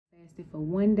Lasted for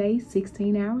 1 day,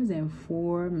 16 hours, and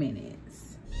 4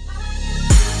 minutes.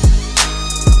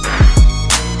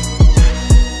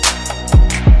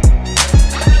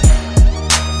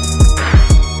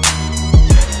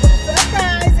 What's up,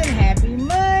 guys, and happy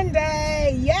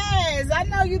Monday. Yes, I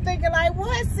know you thinking like,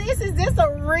 what, sis, is this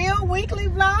a real weekly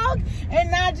vlog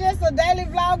and not just a daily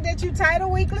vlog that you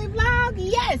title weekly vlog?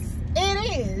 Yes,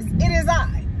 it is. It is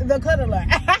I, the cuddler.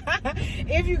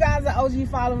 If you guys are OG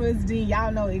followers, then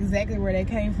y'all know exactly where that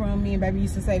came from. Me and baby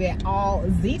used to say that all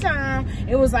the time.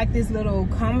 It was like this little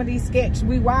comedy sketch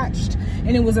we watched,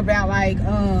 and it was about like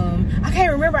I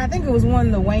can't remember, I think it was one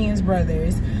of the Wayans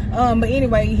brothers, but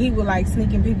anyway, he would like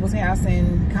sneak in people's house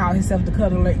and call himself the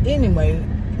cuddler. Anyway,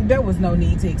 there was no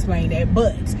need to explain that,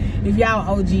 but if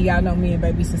y'all OG, y'all know me and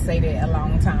baby used to say that a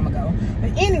long time ago.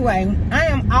 But anyway, I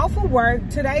am off of work.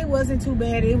 Today wasn't too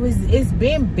bad. It's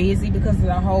been busy because of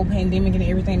the whole pandemic and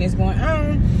everything that's going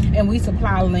on, and we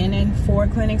supply linen for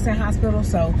clinics and hospitals,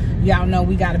 so y'all know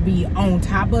we got to be on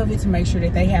top of it to make sure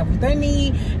that they have what they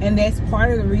need, and that's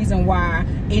part of the reason why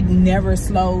it never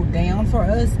slowed down for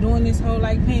us during this whole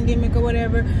like pandemic or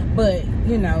whatever. But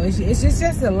you know, it's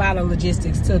just a lot of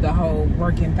logistics to the whole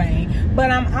working thing. But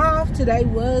I'm off. Today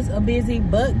was a busy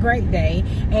but great day,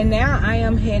 and now I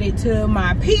am headed to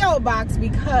my P.O. box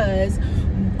because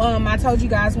I told you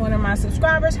guys one of my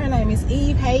subscribers, her name is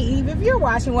Eve. Hey Eve, if you're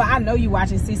watching, well, I know you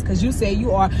watching, sis, because you said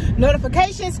you are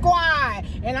notification squad,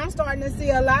 and I'm starting to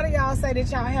see a lot of y'all say that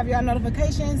y'all have y'all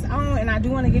notifications on, and I do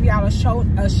want to give y'all a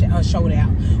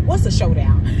showdown. What's a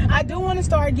showdown? I do want to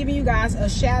start giving you guys a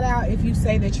shout out if you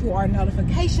say that you are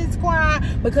notification squad,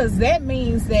 because that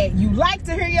means that you like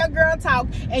to hear your girl talk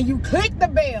and you click the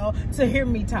bell to hear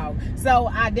me talk. So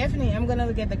I definitely am gonna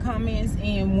look at the comments,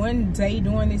 and one day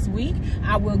during this week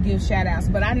I will give shout outs.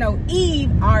 But I know Eve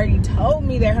already told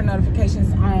me that her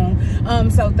notifications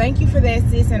on, so thank you for that,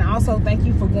 sis, and also thank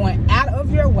you for going out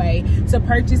of your way to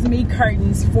purchase me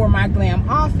curtains for my glam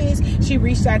office. She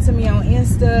reached out to me on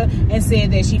Insta and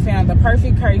said that she found the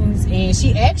perfect curtains, and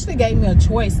she actually gave me a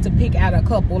choice to pick out a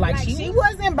couple. Like she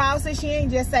wasn't bossy. She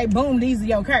ain't just say, boom, these are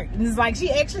your curtains. Like, she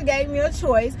actually gave me a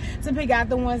choice to pick out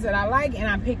the ones that I like, and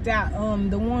I picked out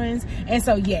the ones. And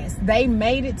so yes, they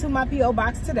made it to my P.O.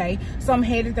 box today, so I'm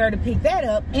headed there to pick that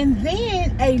up. And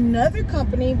then another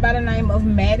company by the name of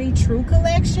Maddie True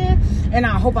Collection, and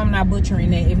I hope I'm not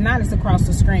butchering that, if not, it's across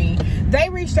the screen. They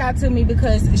reached out to me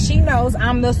because she knows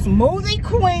I'm the smoothie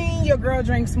queen. Your girl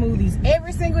drinks smoothies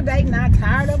every single day, not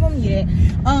tired of them yet.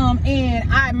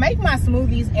 And I make my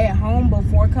smoothies at home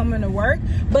before coming to work,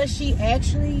 but she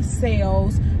actually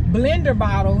sells blender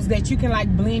bottles that you can like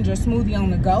blend your smoothie on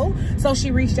the go. So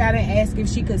she reached out and asked if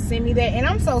she could send me that. And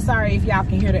I'm so sorry if y'all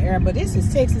can hear the air, but this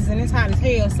is Texas and it's hot as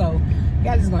hell, so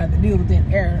y'all just gonna have to deal with that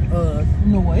air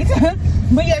noise.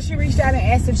 But yeah, she reached out and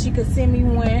asked if she could send me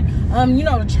one, you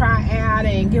know, to try out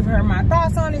and give her my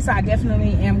thoughts on it. So I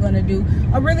definitely am gonna do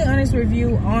a really honest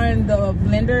review on the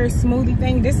blender smoothie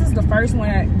thing. This is the first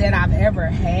one that I've ever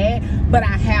had, but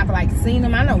I have like seen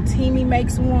them. I know Teamy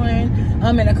makes one,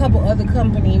 and a couple other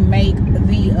companies make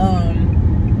the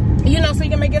you know, so you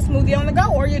can make your smoothie on the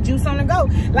go or your juice on the go.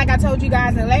 Like I told you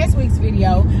guys in last week's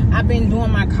video, I've been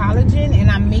doing my collagen and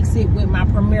I mix it with my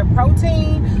Premier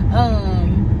Protein,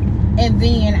 and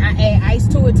then I add ice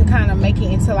to it to kind of make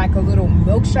it into like a little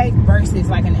milkshake versus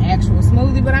like an actual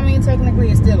smoothie. But I mean, technically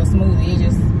it's still a smoothie.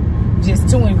 It's just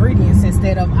two ingredients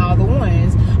instead of all the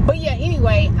ones. But yeah,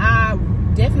 anyway, I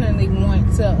definitely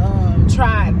want to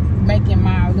try making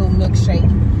my little milkshake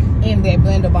in that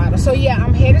blender bottle. So yeah,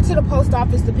 I'm headed to the post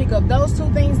office to pick up those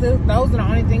two things. Those are the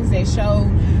only things that show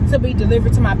to be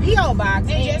delivered to my P.O. box.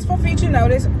 And just for future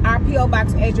notice, our P.O.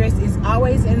 box address is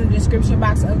always in the description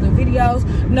box of the videos.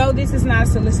 No, this is not a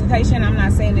solicitation. I'm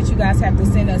not saying that you guys have to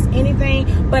send us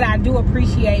anything, but I do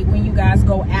appreciate when you guys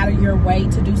go out of your way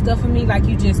to do stuff for me. Like,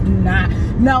 you just do not.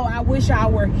 No, I wish I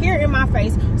were here in my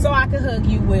face so I could hug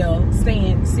you, well,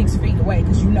 staying 6 feet away,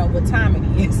 because you know what time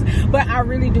it is. But I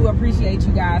really do appreciate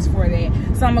you guys for that.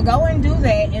 So I'm gonna go and do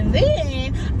that. And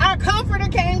then our comforter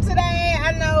came today.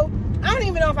 I know, I don't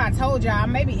even know if I told y'all,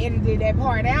 maybe edited that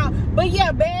part out, but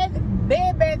yeah, Bed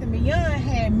Bath & Beyond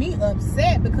had me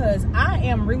upset because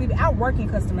I work in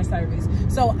customer service,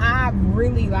 so I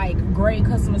really like grade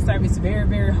customer service very,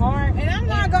 very hard. And I'm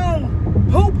not gonna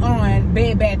poop on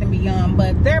Bed Bath & Beyond,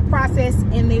 but their process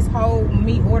in this whole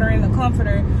me ordering the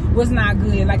comforter was not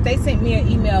good. Like, they sent me an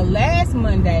email last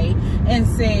Monday and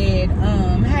said,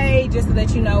 hey, just to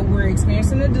let you know, we're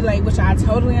experiencing a delay, which I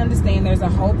totally understand. There's a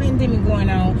whole pandemic going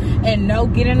on, and no,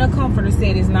 getting a comforter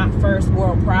set is not first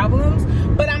world problems.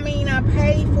 But I mean, I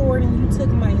paid for it and you took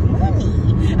my money.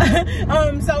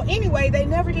 So anyway, they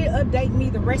never did update me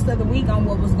the rest of the week on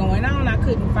what was going on. I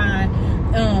couldn't find,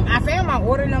 I found my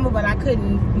order number, but I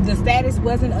couldn't, the status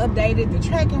wasn't updated, the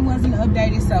tracking wasn't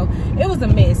updated, so it was a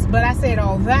mess. But I said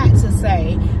all that to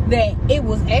say that it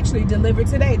was actually delivered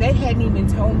today. They hadn't even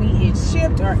told me it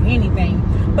shipped or anything,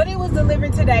 but it was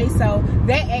delivered today, so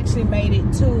that actually made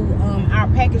it to our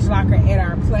package locker at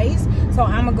our place. So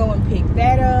I'm gonna go and pick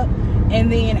that up,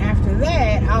 and then after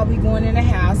that I'll be going in the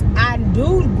house. I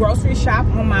do grocery shop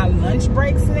on my lunch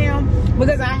breaks now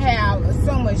because I have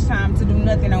so much time to do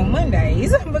nothing on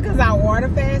Mondays because I water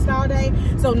fast all day.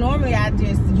 So normally I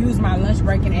just use my lunch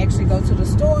break and actually go to the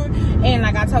store. And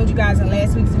like I told you guys in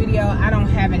last week's video, I don't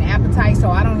have an appetite, so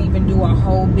I don't even do a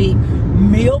whole big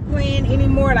meal plan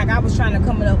anymore. Like I was trying to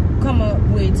come up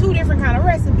with 2 different kind of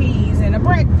recipes and a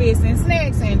breakfast and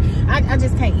snacks, and I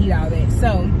just can't eat all that.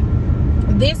 So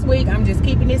this week I'm just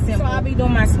keeping it simple. So I'll be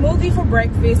doing my smoothie for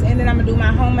breakfast, and then I'm gonna do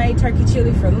my homemade turkey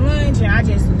chili for lunch. And I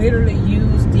just literally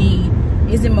use the,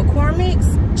 is it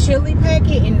McCormick's chili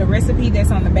packet, and the recipe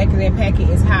that's on the back of that packet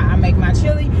is how I make my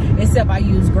chili, except I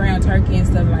use ground turkey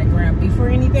instead of like ground beef or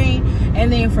anything.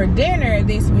 And then for dinner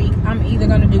this week, I'm either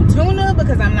gonna do tuna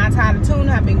because I'm not tired of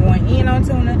tuna. I've been going in on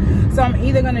tuna, so I'm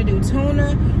either gonna do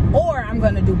tuna or I'm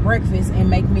gonna do breakfast and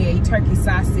make me a turkey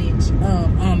sausage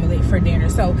omelet for dinner.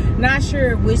 So not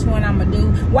sure which one I'm gonna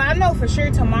do. Well, I know for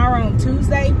sure tomorrow on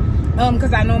Tuesday,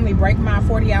 because I normally break my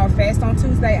 40-hour fast on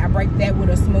Tuesday, I break that with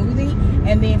a smoothie.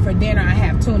 And then for dinner I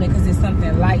have tuna because it's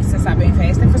something light since I've been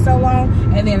fasting for so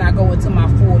long. And then I go into my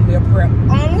full meal prep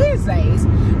on Wednesdays.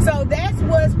 So that's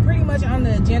what's pretty much on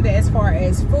the agenda as far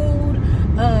as food.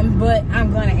 But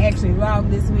I'm gonna actually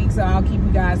vlog this week, so I'll keep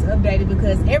you guys updated,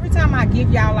 because every time I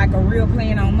give y'all like a real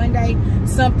plan on Monday,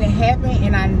 something happened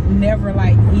and I never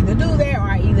like either do that, or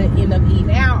I either end up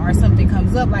eating out, or something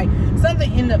comes up, like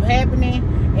something end up happening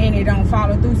and it don't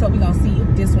follow through. So we're gonna see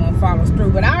if this one follows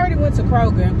through. But I already went to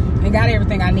Kroger and got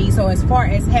everything I need. So as far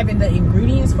as having the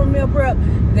ingredients for meal prep,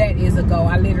 that is a go.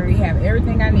 I literally have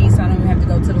everything I need, so I don't even have to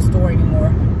go to the store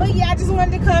anymore. But yeah, I just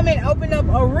wanted to come and open up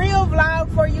a real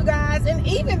vlog for you guys. And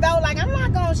even though like I'm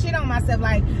not gonna shit on myself,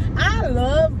 like I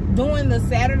love doing the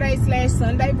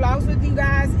Saturday/Sunday vlogs with you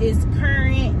guys. It's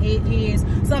current, it is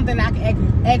something I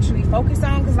can actually focus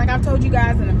on, because like I've told you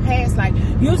guys in the past, like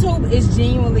YouTube is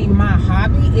genuinely my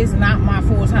hobby. It's not my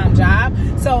full-time job.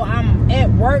 So I'm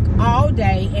at work all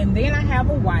day, and then I have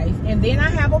a wife, and then I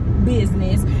have a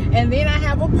business, and then I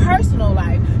have a personal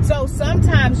life. So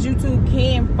sometimes YouTube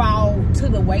can fall to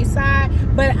the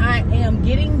wayside, but I am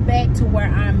getting back to where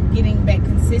I'm getting back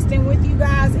consistent with you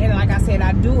guys. And like I said,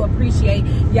 I do appreciate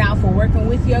y'all for working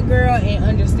with your girl and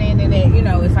understanding that, you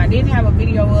know, if I didn't have a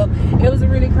video up, it was a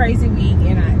really crazy week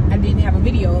and I didn't have a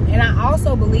video up. And I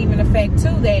also believe in the fact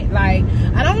too that like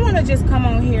I don't want to just come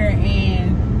on here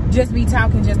and just be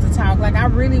talking just to talk. Like I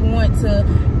really want to,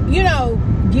 you know,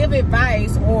 give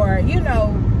advice, or you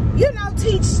know,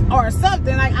 teach or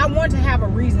something. Like I want to have a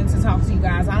reason to talk to you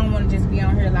guys. I don't want to just be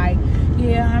on here like,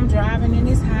 yeah, I'm driving and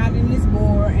it's hot and it's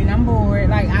bored and I'm bored.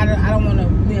 Like I don't want to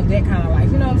live that kind of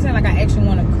life. You know what I'm saying? Like I actually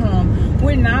want to come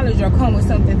with knowledge, or come with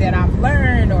something that I've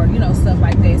learned, or you know, stuff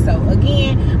like that. So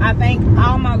again, I thank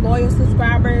all my loyal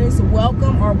subscribers.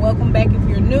 Welcome, or welcome back if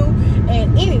you're new.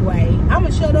 And anyway, I'm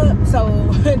gonna shut up so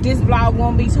this vlog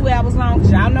won't be 2 hours long,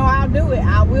 because y'all know I'll do it.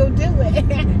 I will do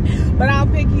it. But I'll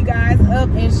pick you guys up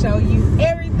and show you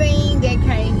everything that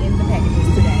came in the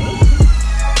packages today.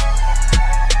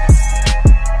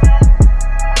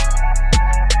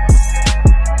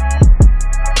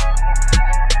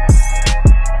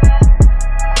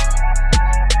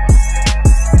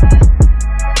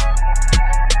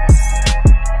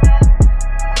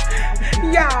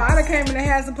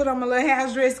 And put on my little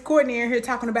house dress. Courtney in here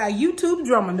talking about YouTube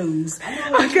drama news,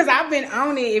 because I've been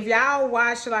on it. If y'all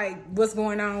watch like what's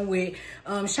going on with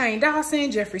Shane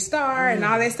Dawson, Jeffree Star, and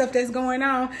all that stuff that's going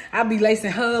on, I'll be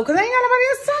lacing her because I ain't got nobody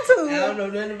else to talk to. I don't know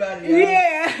nothing about it.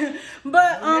 Yeah,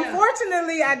 but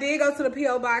unfortunately, I did go to the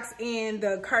P.O. box, and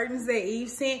the curtains that Eve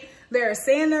sent, they're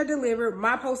saying they're delivered.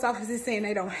 My post office is saying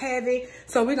they don't have it,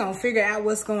 so we're gonna figure out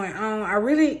what's going on. I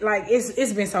really like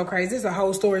it's been so crazy. It's a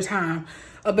whole story time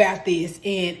about this,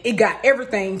 and it got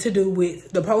everything to do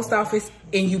with the post office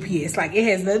and UPS. Like it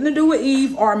has nothing to do with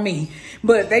Eve or me,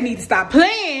 but they need to stop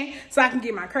playing so I can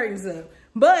get my curtains up.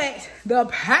 But the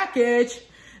package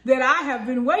that I have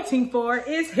been waiting for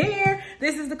is here.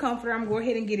 This is the comforter. I'm gonna go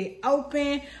ahead and get it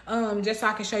open just so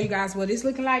I can show you guys what it's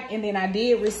looking like. And then I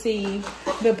did receive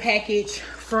the package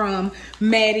from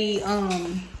Maddie.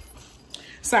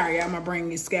 Sorry, I'm gonna bring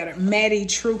this scattered. Maddie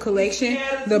True Collection,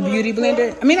 the beauty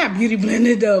blender. I mean, not beauty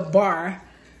blender, the bar.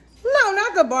 No,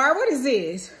 not the bar. What is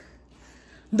this?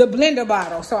 The blender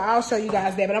bottle. So I'll show you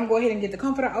guys that, but I'm going to go ahead and get the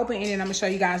comforter open, and then I'm gonna show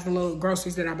you guys the little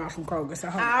groceries that I bought from Kroger. So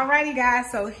alrighty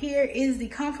guys, so here is the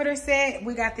comforter set.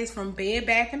 We got this from Bed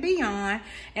Bath & Beyond,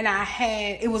 and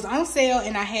it was on sale,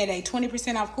 and I had a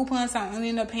 20% off coupon, so I only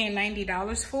ended up paying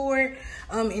 $90 for it.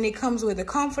 And it comes with a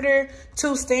comforter,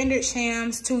 2 standard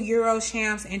shams, 2 Euro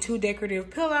shams, and 2 decorative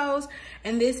pillows.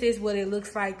 And this is what it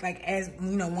looks like as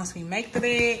you know, once we make the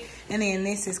bed. And then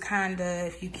this is kind of,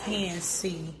 if you can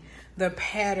see, the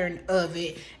pattern of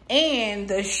it. And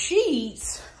the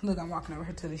sheets, look, I'm walking over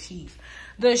here to the sheets.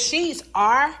 The sheets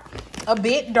are a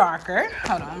bit darker.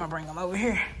 Hold on, I'm gonna bring them over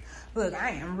here. Look,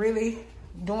 I am really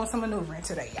doing some maneuvering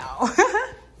today, y'all.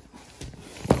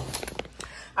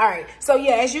 All right, so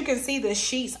yeah, as you can see, the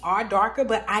sheets are darker,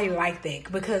 but I like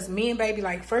that because me and baby,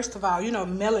 like, first of all, you know,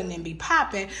 melanin be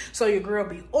popping, so your girl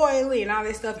be oily and all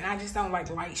that stuff, and I just don't like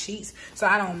light sheets, so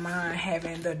I don't mind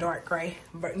having the dark gray,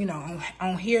 but you know,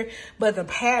 on here, but the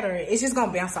pattern, it's just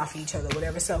gonna bounce off each other,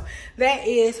 whatever. So that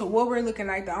is what we're looking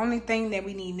like. The only thing that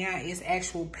we need now is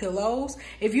actual pillows.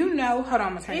 If you know, hold on,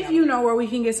 I'm gonna turn it on. If you know where we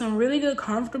can get some really good,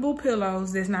 comfortable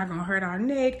pillows that's not gonna hurt our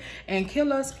neck and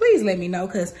kill us, please let me know,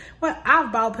 because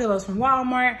I've bought pillows from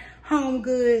Walmart, Home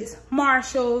Goods,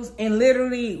 Marshalls, and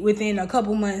literally within a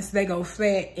couple months they go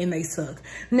flat and they suck.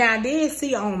 Now I did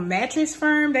see on Mattress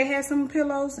Firm they had some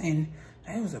pillows, and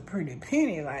that was a pretty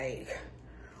penny, like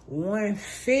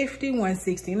 $150,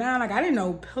 $169. Like, I didn't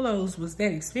know pillows was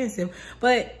that expensive,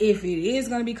 but if it is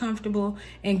gonna be comfortable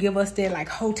and give us that like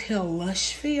hotel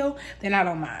lush feel, then I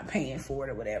don't mind paying for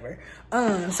it or whatever.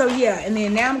 So yeah, and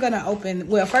then now I'm gonna open,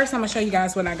 well, first I'm gonna show you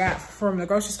guys what I got from the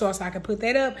grocery store so I can put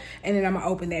that up, and then I'm gonna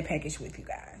open that package with you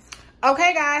guys.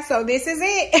 Okay guys, so this is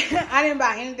it. I didn't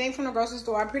buy anything from the grocery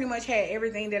store. I pretty much had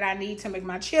everything that I need to make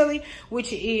my chili,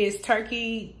 which is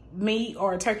turkey meat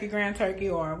or turkey, ground turkey,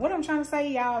 or what I'm trying to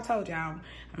say, y'all. I told y'all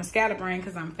I'm a scatterbrain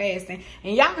because I'm fasting,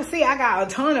 and y'all can see I got a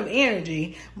ton of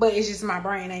energy, but it's just my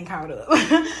brain ain't caught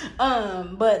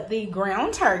up. But the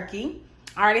ground turkey,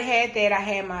 I already had that. I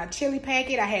had my chili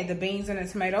packet, I had the beans and the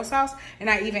tomato sauce, and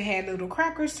I even had little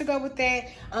crackers to go with that.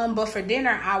 But for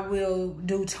dinner, I will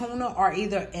do tuna or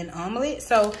either an omelet.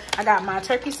 So I got my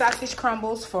turkey sausage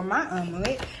crumbles for my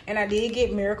omelet, and I did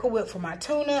get Miracle Whip for my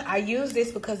tuna. I use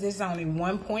this because there's only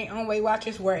 1 point on Weight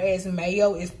Watchers, whereas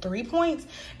mayo is 3 points,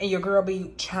 and your girl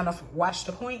be trying to watch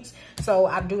the points. So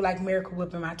I do like Miracle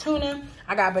Whip in my tuna.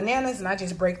 I got bananas, and I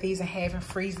just break these in half and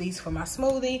freeze these for my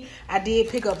smoothie. I did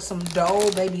pick up some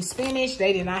baby spinach.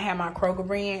 They did not have my Kroger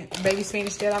brand baby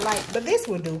spinach that I like, but this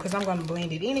will do because I'm going to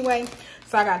blend it anyway.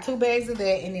 So I got 2 bags of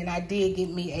that, and then I did get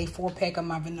me a 4-pack of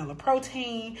my vanilla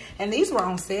protein, and these were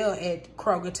on sale at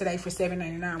Kroger today for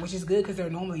 $7.99, which is good because they're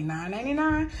normally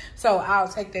 $9.99. So I'll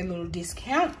take that little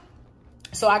discount.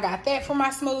 So I got that for my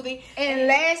smoothie. And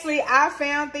lastly, I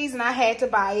found these and I had to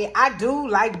buy it. I do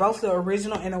like both the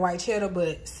original and the white cheddar,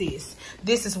 but sis,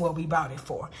 this is what we bought it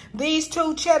for. These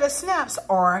 2 cheddar snaps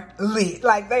are lit.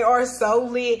 Like, they are so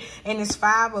lit. And it's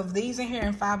 5 of these in here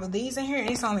and 5 of these in here. And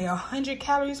it's only 100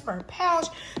 calories per pouch.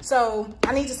 So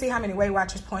I need to see how many Weight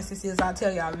Watchers points this is. I'll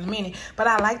tell y'all in a minute. But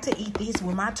I like to eat these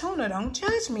with my tuna. Don't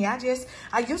judge me. I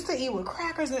used to eat with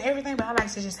crackers and everything, but I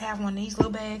like to just have one of these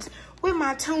little bags with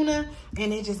my tuna,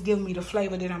 and it just gives me the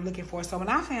flavor that I'm looking for. So when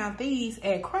I found these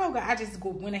at Kroger, I just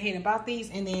went ahead and bought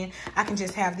these, and then I can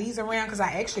just have these around because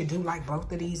I actually do like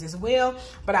both of these as well,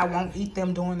 but I won't eat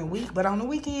them during the week. But on the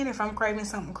weekend, if I'm craving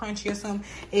something crunchy or something,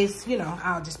 it's, you know,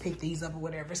 I'll just pick these up or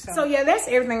whatever. So yeah, that's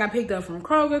everything I picked up from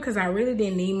Kroger because I really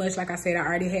didn't need much. Like I said, I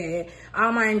already had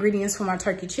all my ingredients for my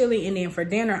turkey chili, and then for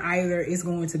dinner, either it's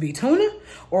going to be tuna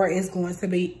or it's going to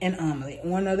be an omelet,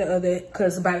 one or the other,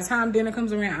 because by the time dinner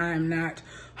comes around, I am not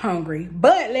hungry.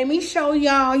 But let me show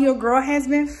y'all, your girl has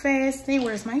been fasting.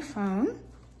 Where's my phone?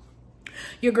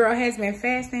 Your girl has been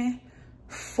fasting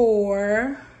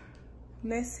for,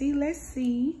 let's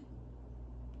see.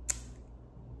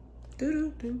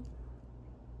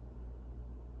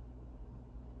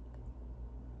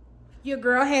 Your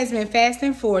girl has been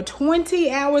fasting for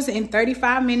 20 hours and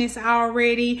 35 minutes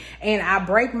already, and I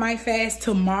break my fast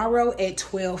tomorrow at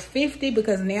 12:50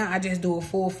 because now I just do a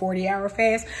full 40-hour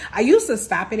fast. I used to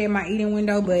stop it at my eating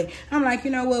window, but I'm like, you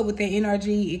know what, with the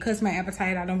NRG, it cuts my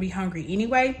appetite. I don't be hungry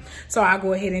anyway, so I'll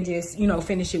go ahead and just, you know,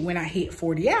 finish it when I hit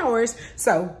 40 hours.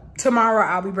 So tomorrow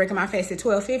I'll be breaking my fast at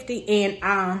 12:50,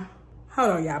 and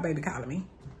hold on, y'all, baby calling me.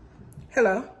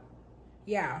 Hello.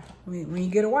 Yeah, when you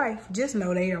get a wife, just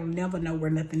know they don't never know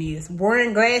where nothing is.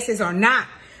 Wearing glasses or not,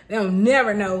 they'll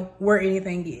never know where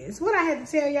anything is. What I had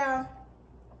to tell y'all?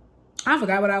 I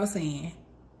forgot what I was saying.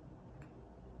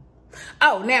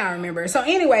 Oh, now I remember. So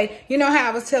anyway, you know how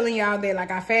I was telling y'all that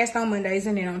like I fast on Mondays,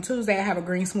 and then on Tuesday I have a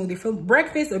green smoothie for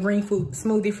breakfast, a green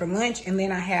smoothie for lunch, and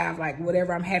then I have like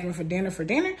whatever I'm having for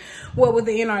dinner. Well, with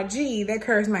the NRG, that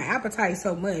curbs my appetite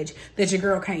so much that your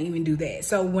girl can't even do that.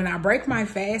 So when I break my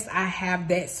fast, I have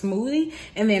that smoothie,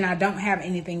 and then I don't have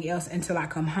anything else until I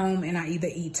come home, and I either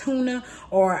eat tuna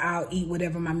or I'll eat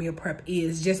whatever my meal prep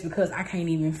is, just because I can't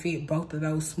even fit both of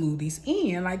those smoothies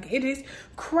in. Like, it is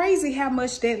crazy how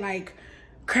much that like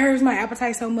curbs my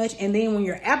appetite so much. And then when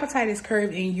your appetite is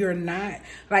curbed and you're not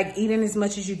like eating as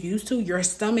much as you used to, your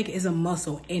stomach is a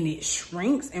muscle and it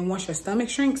shrinks. And once your stomach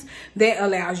shrinks, that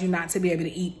allows you not to be able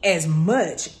to eat as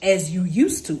much as you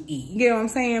used to eat. You know what I'm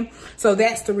saying? So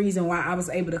that's the reason why I was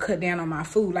able to cut down on my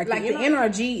food. Like the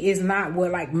NRG is not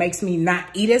what like makes me not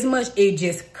eat as much. It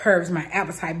just curbs my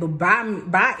appetite. But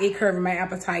by it curbing my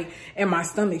appetite and my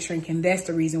stomach shrinking, that's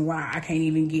the reason why I can't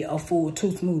even get a full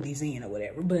 2 smoothies in or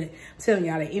whatever. But I'm telling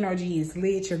y'all, the energy is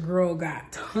lit. Your girl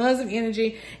got tons of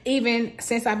energy. Even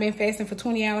since I've been fasting for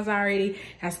 20 hours already,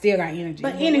 I still got energy.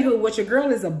 But anywho, what your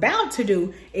girl is about to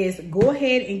do is go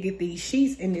ahead and get these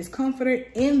sheets and this comforter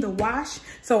in the wash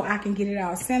so I can get it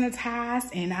all sanitized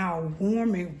and all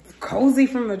warm and cozy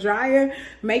from the dryer,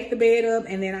 make the bed up,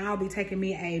 and then I'll be taking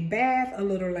me a bath a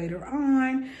little later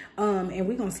on. And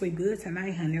we're gonna sleep good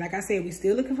tonight, honey. Like I said, we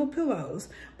still looking for pillows,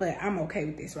 but I'm okay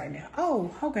with this right now.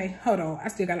 Oh, okay, hold on. I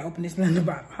still gotta open this blender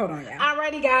bottle. Hold on, y'all.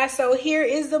 Alrighty, guys, so here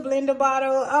is the blender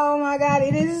bottle. Oh my God,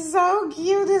 it is so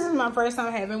cute. This is my first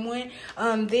time having one.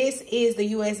 This is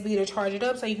the USB to charge it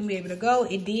up so you can be able to go.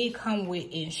 It did come with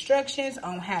instructions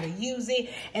on how to use it.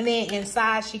 And then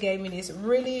inside, she gave me this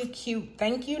really cute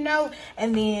thank you note.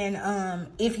 And then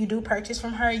if you do purchase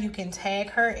from her, you can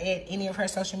tag her at any of her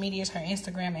social medias, her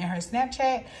Instagram and her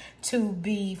Snapchat, to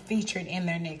be featured in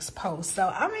their next post. So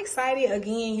I'm excited.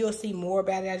 Again, you'll see more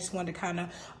about it. I just wanted to kind of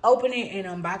open it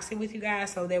and unbox it with you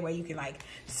guys so that way you can like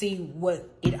see what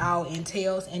it all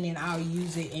entails, and then I'll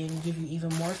use it and give you even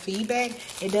more feedback.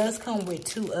 It does come with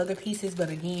 2 other pieces, but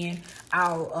again,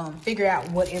 I'll figure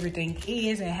out what everything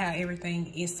is and how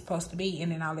everything is supposed to be,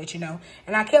 and then I'll let you know.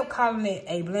 And I kept calling it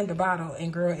a blender bottle,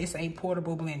 and girl, it's a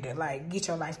portable blender. Like, get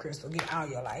your life, Crystal, get all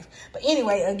your life. But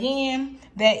anyway, again,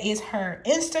 that is her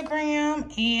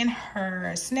Instagram and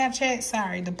her Snapchat.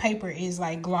 Sorry, the paper is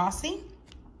like glossy,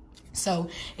 so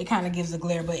it kind of gives a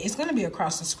glare, but it's going to be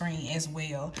across the screen as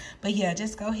well. But yeah,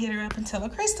 just go hit her up and tell her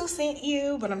Crystal sent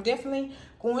you. But I'm definitely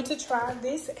going to try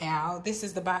this out. This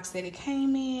is the box that it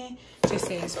came in. Just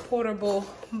says portable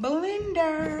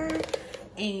blender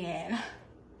and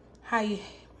how you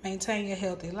maintain your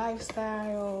healthy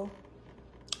lifestyle.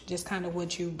 Just kind of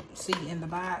what you see in the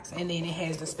box. And then it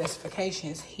has the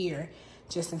specifications here,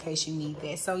 just in case you need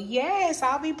that. So yes,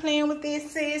 I'll be playing with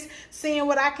this, sis, seeing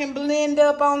what I can blend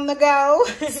up on the go.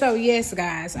 So yes,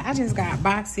 guys, I just got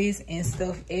boxes and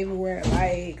stuff everywhere.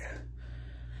 Like,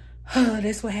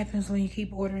 that's what happens when you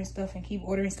keep ordering stuff and keep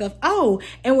ordering stuff. Oh,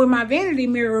 and with my vanity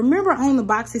mirror, remember on the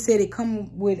box it said it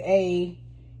come with a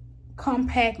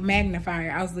compact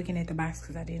magnifier. I was looking at the box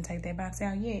because I didn't take that box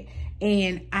out yet,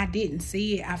 and I didn't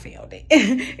see it. I failed it.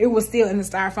 It was still in the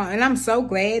styrofoam, and I'm so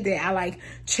glad that I like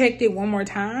checked it one more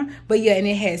time. But yeah, and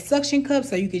it has suction cups,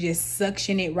 so you could just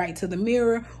suction it right to the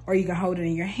mirror, or you can hold it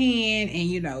in your hand and,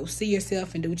 you know, see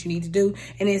yourself and do what you need to do.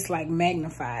 And it's like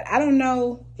magnified. I don't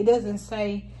know, it doesn't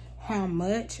say how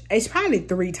much. It's probably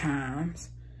 3 times.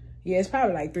 Yeah, it's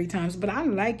probably like 3 times, but I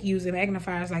like using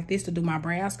magnifiers like this to do my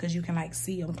brows because you can like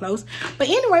see them close. But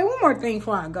anyway, one more thing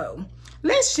before I go.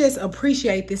 Let's just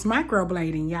appreciate this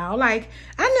microblading, y'all. Like,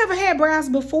 I never had brows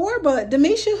before, but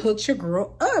Demisha hooked your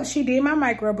girl up. She did my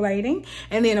microblading.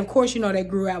 And then, of course, you know, they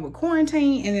grew out with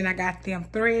quarantine. And then I got them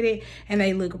threaded, and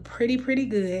they look pretty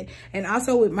good. And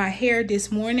also with my hair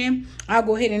this morning, I'll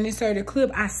go ahead and insert a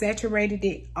clip. I saturated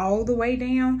it all the way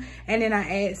down. And then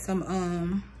I add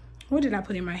some, what did I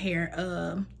put in my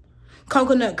hair?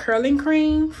 Coconut curling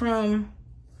cream from,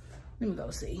 let me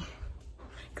go see.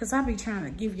 Because I be trying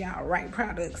to give y'all right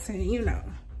products. And, you know,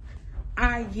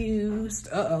 I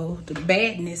used, the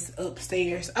badness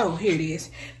upstairs. Oh, here it is.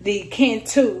 The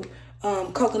Cantu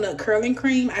coconut curling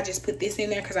cream. I just put this in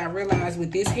there because I realized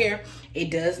with this hair, it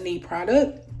does need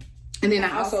product. And then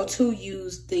I also, too,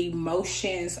 used the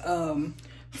Motions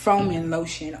foaming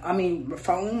lotion,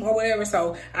 foam or whatever.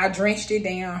 So I drenched it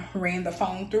down, ran the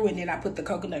foam through, and then I put the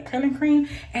coconut curling cream,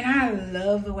 and I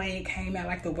love the way it came out,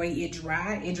 like the way it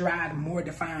dried more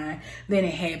defined than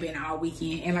it had been all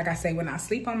weekend. And like I say, when I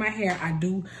sleep on my hair, I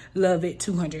do love it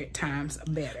 200 times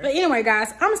better. But anyway,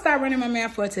 guys, I'm gonna start running my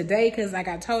mouth for today, because like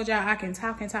I told y'all, I can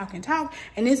talk and talk and talk,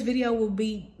 and this video will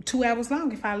be 2 hours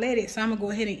long if I let it. So I'm gonna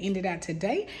go ahead and end it out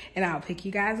today, and I'll pick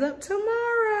you guys up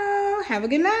tomorrow. Have a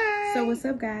good night. So what's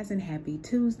up, guys, and happy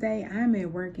Tuesday. I'm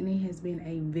at work, and it has been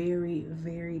a very,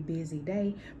 very busy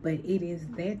day, but it is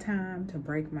that time to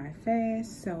break my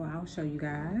fast. So I'll show you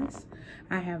guys.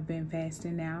 I have been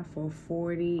fasting now for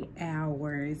 40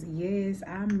 hours. Yes,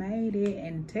 I made it,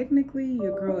 and technically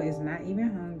your girl is not even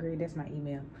hungry. That's my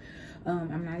email.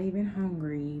 I'm not even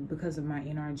hungry because of my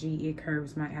NRG. It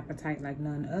curbs my appetite like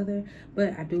none other,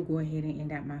 but I do go ahead and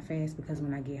end out my fast, because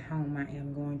when I get home, I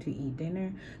am going to eat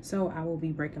dinner. So I will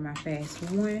be breaking my fast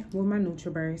one with my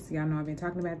NurtrBurst. Y'all know I've been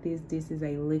talking about this. This is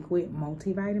a liquid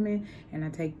multivitamin, and I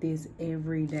take this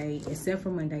every day, except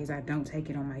for Mondays. I don't take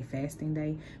it on my fasting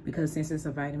day, because since it's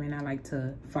a vitamin, I like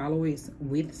to follow it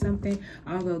with something.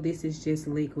 Although this is just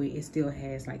liquid, it still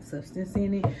has like substance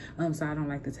in it. So I don't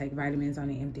like to take vitamins on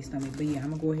an empty stomach. But yeah, I'm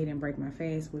gonna go ahead and break my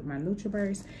fast with my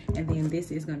NurtrBurst, and then this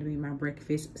is gonna be my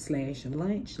breakfast /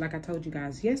 lunch. Like I told you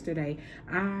guys yesterday,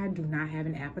 I do not have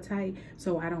an appetite,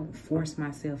 so I don't force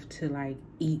myself to like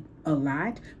eat a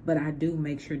lot, but I do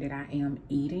make sure that I am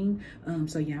eating.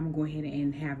 So yeah, I'm gonna go ahead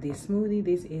and have this smoothie.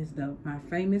 This is my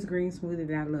famous green smoothie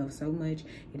that I love so much.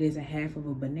 It is a half of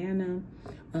a banana,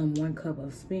 1 cup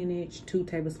of spinach, 2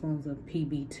 tablespoons of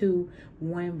PB2,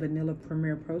 1 vanilla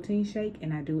premier protein shake,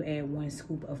 and I do add 1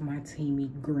 scoop of my Teamy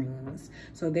greens.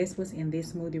 So that's what's in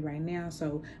this smoothie right now.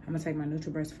 So I'm gonna take my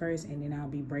NurtrBurst first, and then I'll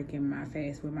be breaking my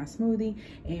fast with my smoothie.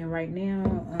 And right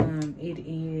now it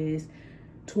is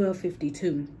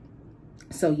 12:52.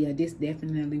 So yeah, this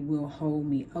definitely will hold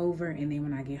me over. And then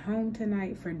when I get home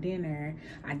tonight for dinner,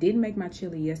 I didn't make my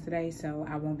chili yesterday, so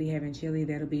I won't be having chili.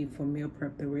 That'll be for meal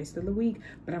prep the rest of the week.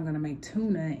 But I'm gonna make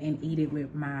tuna and eat it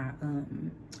with my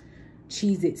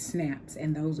Cheez-It snaps,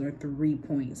 and those are 3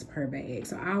 points per bag.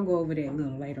 So I'll go over that a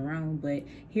little later on. But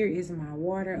here is my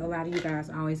water. A lot of you guys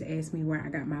always ask me where I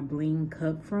got my bling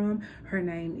cup from. Her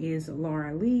name is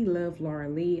Laura Lee. Love Laura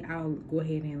Lee. I'll go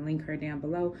ahead and link her down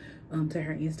below to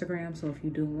her Instagram. So if you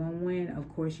do want one, of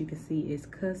course you can see it's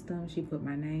custom. She put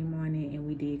my name on it, and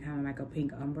we did kind of like a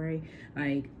pink ombre.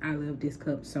 Like, I love this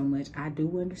cup so much. I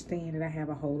do understand that I have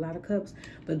a whole lot of cups,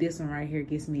 but this one right here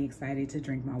gets me excited to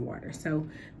drink my water. So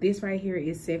this right here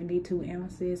is 72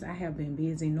 ounces. I have been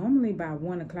busy. Normally by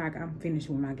 1 o'clock I'm finished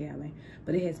with my gallon,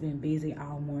 but it has been busy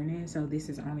all morning. So this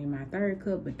is only my 3rd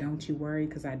cup, but don't you worry,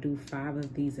 because I do 5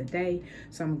 of these a day.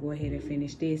 So I'm gonna go ahead and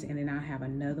finish this, and then I'll have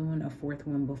another one, a 4th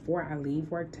one, before I leave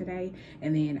work today,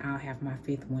 and then I'll have my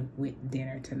 5th one with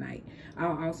dinner tonight.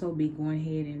 I'll also be going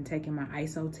ahead and taking my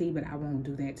Iaso tea, but I won't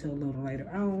do that till a little later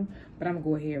on. But I'm gonna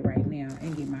go ahead right now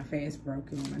and get my fast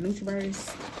broken with my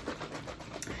NurtrBurst.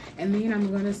 And then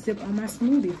I'm gonna sip on my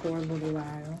smoothie for a little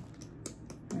while.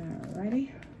 Alrighty.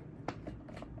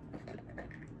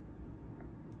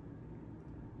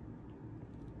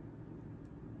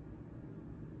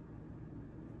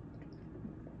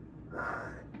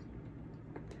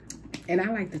 And I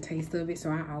like the taste of it,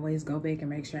 so I always go back and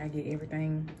make sure I get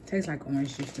everything. Tastes like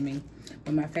orange juice to me.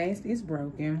 But my fast is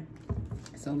broken,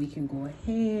 so we can go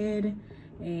ahead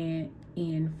and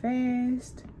end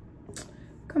fast.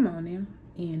 Come on now.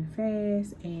 End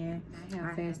fast, and I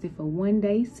have fasted for 1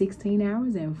 day, 16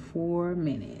 hours and 4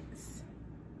 minutes.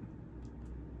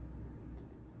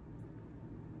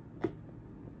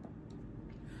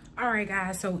 All right,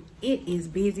 guys, so it is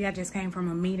busy. I just came from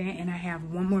a meeting, and I have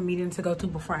one more meeting to go to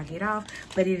before I get off,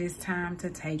 but it is time to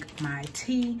take my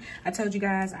tea. I told you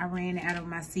guys I ran out of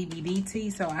my CBD tea,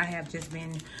 so I have just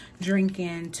been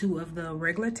drinking 2 of the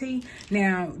regular tea.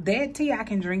 Now, that tea, I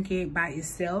can drink it by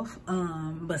itself,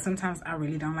 but sometimes I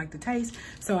really don't like the taste,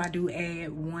 so I do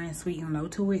add 1 sweet and low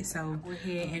to it. So I'll go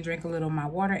ahead and drink a little of my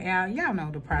water out. Y'all know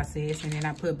the process. And then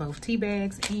I put both tea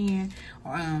bags in,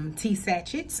 tea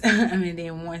sachets, and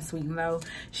then 1 sweet and low,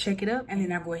 shake it up, and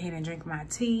then I go ahead and drink my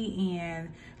tea. And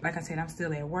like I said, I'm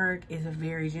still at work. It's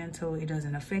very gentle. It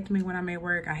doesn't affect me when I'm at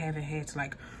work. I haven't had to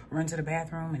like run to the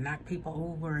bathroom and knock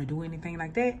people over or do anything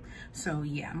like that. So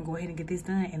yeah, I'm gonna go ahead and get this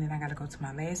done, and then I gotta go to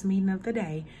my last meeting of the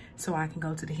day so I can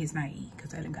go to the His Night Eat,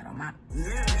 because I done got on my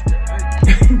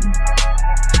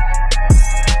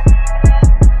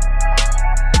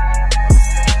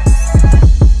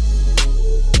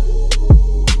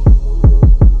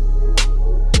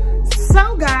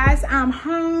So guys, I'm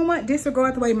home.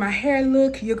 disregard the way my hair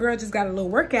look. Your girl just got a little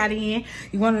workout in.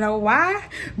 You want to know why?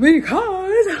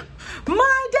 Because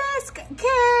my desk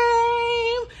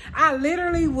came. I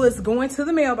literally was going to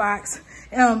the mailbox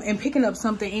and picking up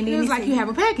something, and it was like, you have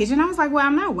a package. And I was like, well,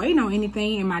 I'm not waiting on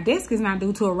anything, and my desk is not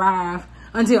due to arrive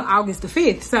until August the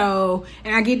 5th. So,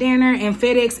 and I get down there, and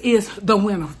FedEx is the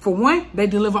winner. For one, they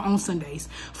deliver on Sundays.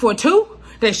 For two,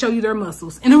 they show you their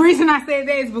muscles. And the reason I said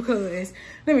that is because,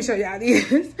 let me show y'all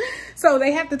this. So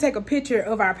they have to take a picture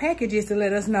of our packages to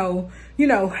let us know, you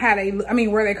know, how they,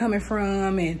 where they're coming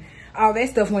from and all that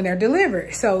stuff when they're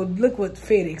delivered. So look what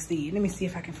FedEx did. Let me see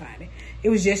if I can find it. It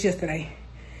was just yesterday.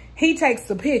 He takes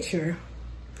the picture,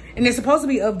 and it's supposed to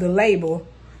be of the label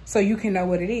so you can know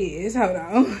what it is. Hold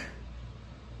on.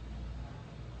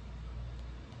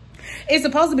 It's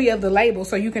supposed to be of the label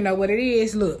so you can know what it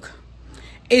is. Look,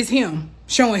 it's him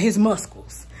showing his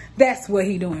muscles. That's what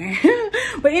he doing.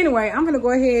 But anyway, I'm gonna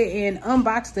go ahead and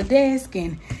unbox the desk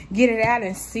and get it out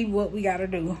and see what we gotta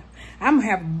do. I'm gonna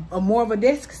have more of a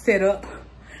desk set up.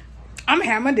 I'm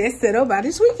gonna have my desk set up by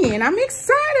this weekend. I'm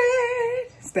excited.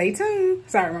 Stay tuned.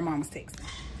 Sorry, my mom was texting.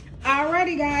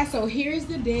 Alrighty guys, so here's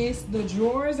the desk. The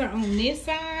drawers are on this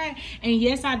side, and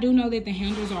yes, I do know that the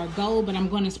handles are gold, but I'm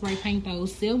going to spray paint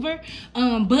those silver.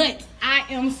 But I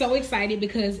am so excited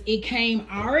because it came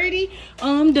already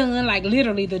done. Like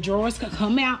literally the drawers could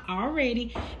come out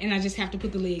already, and I just have to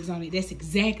put the legs on it. That's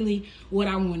exactly what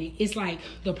I wanted. It's like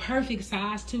the perfect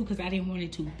size too, because I didn't want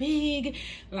it too big.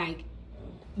 Like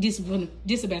this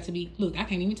about to be, look, I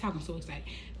can't even talk, I'm so excited.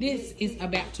 This is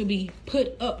about to be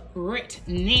put up right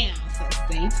now, so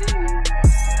stay tuned.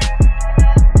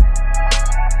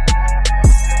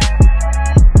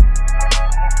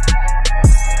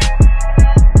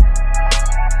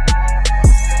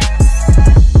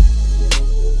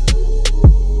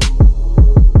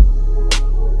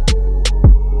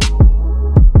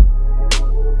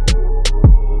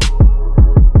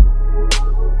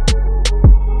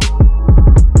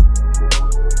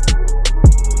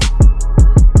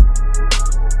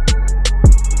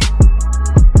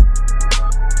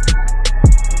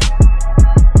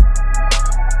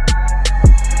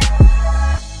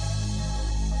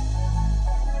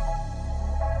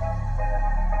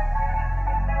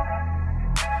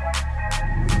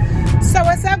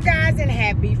 What's up guys, and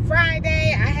happy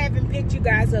Friday. I haven't picked you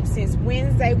guys up since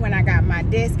Wednesday when I got my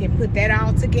desk and put that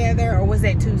all together. Or was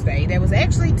that Tuesday? That was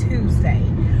actually Tuesday.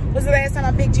 Was the last time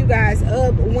I picked you guys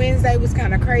up. Wednesday was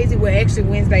kind of crazy. Well, actually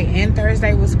Wednesday and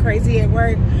Thursday was crazy at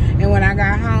work, and when I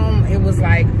got home it was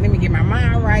like, let me get my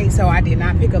mind right. So I did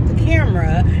not pick up the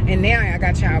camera, and now I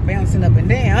got y'all bouncing up and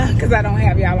down because I don't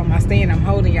have y'all on my stand. I'm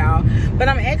holding y'all, but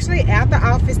I'm actually at the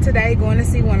office today going to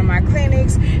see one of my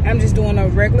clinics. I'm just doing a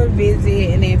regular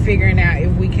visit and then figuring out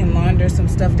if we can launder some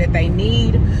stuff that they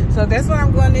need. So that's what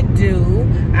I'm going to do.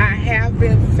 I have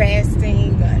been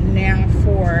fasting now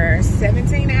for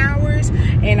 17 hours,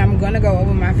 and I'm gonna go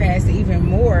over my fast even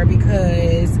more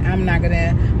because I'm not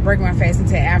gonna break my fast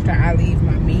until after I leave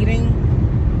my meeting.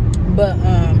 But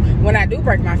when I do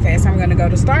break my fast, I'm gonna go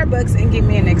to Starbucks and get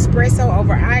me an espresso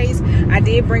over ice. I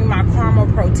did bring my caramel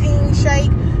protein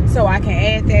shake, so I can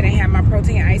add that and have my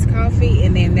protein iced coffee,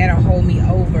 and then that'll hold me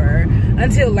over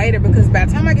until later, because by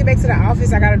the time I get back to the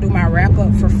office, I gotta do my wrap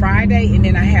up for Friday, and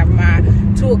then I have my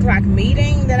 2 o'clock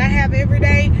meeting that I have every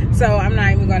day. So I'm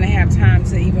not even gonna have time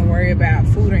to even worry about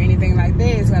food or anything like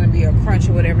that. It's gonna be a crunch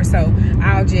or whatever. So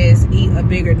I'll just eat a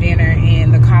bigger dinner,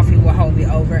 and the coffee will hold me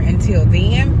over until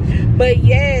then. But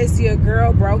yes, your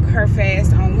girl broke her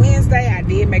fast on Wednesday. I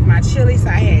did make my chili, so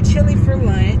I had chili for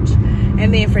lunch.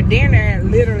 And then for dinner,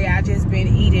 literally, I just been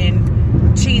eating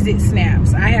Cheez-It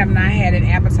Snaps. I have not had an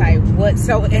appetite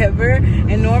whatsoever.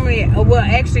 And normally, well,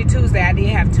 actually Tuesday, I did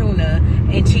have tuna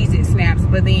and Cheez-It Snaps.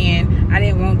 But then I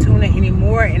didn't want tuna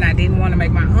anymore, and I didn't want to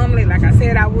make my omelet like I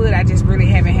said I would. I just really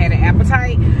haven't had an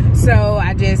appetite. So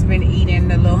I just been eating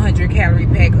the little 100-calorie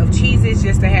pack of Cheez-Its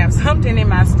just to have something in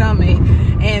my stomach.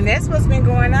 And that's what's been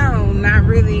going on. Not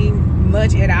really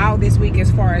much at all this week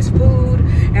as far as food.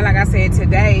 And like I said,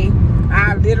 today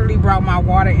I literally brought my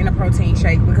water in a protein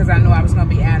shake because I knew I was going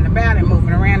to be out and about and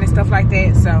moving around and stuff like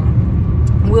that. So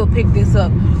we'll pick this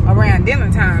up around dinner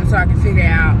time so I can figure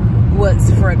out what's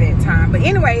for that time. But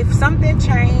anyway, if something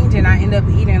changed and I end up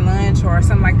eating lunch or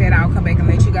something like that, I'll come back and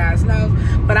let you guys know.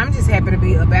 But I'm just happy to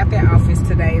be up at that office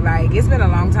today. Like, it's been a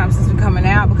long time since we're coming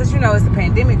out because, you know, it's the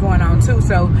pandemic going on too.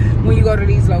 So when you go to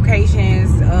these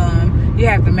locations, you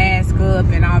have to mask up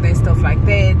and all that stuff like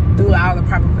that, do all the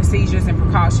proper procedures and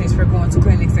precautions for going to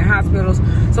clinics and hospitals.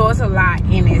 So it's a lot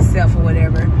in itself or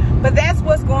whatever. But that's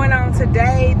what's going on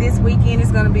today. This weekend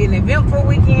is going to be an eventful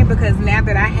weekend because now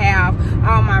that I have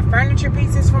all my furniture furniture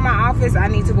pieces for my office. I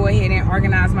need to go ahead and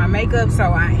organize my makeup, so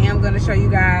I am going to show you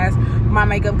guys my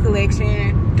makeup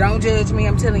collection. Don't judge me,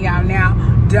 I'm telling y'all now,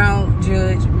 don't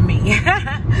judge me.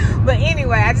 But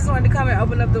anyway, I just wanted to come and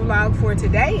open up the vlog for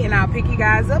today, and I'll pick you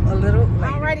guys up a little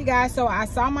later. Alrighty guys, so I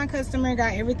saw my customer,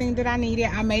 got everything that I needed.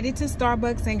 I made it to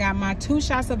Starbucks and got my 2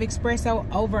 shots of espresso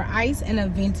over ice in a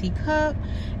venti cup,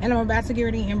 and I'm about to get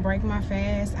ready and break my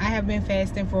fast. I have been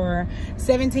fasting for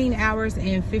 17 hours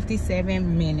and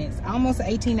 57 minutes, almost an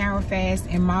 18-hour fast,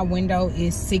 and my window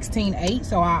is 16:8,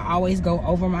 so I always go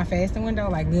over my fasting window,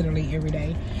 like literally every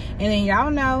day. And then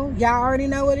y'all already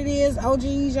know what it is.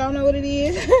 OGs, y'all know what it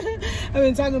is. I've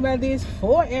been talking about this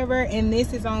forever, and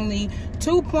this is only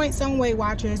 2 points on Weight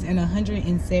Watchers and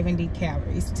 170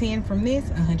 calories. 10 from this,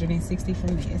 160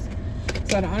 from this.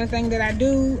 So the only thing that I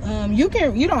do,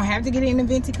 you don't have to get it in a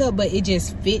venti cup, but it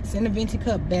just fits in a venti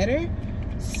cup better.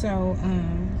 So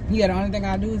yeah, the only thing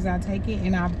I do is I take it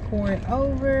and I pour it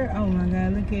over. Oh my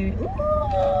god, look at it.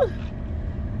 Ooh.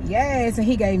 Yes, and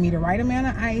he gave me the right amount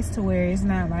of ice to where it's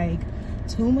not like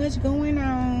too much going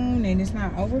on and it's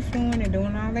not overflowing and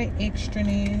doing all that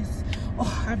extraness.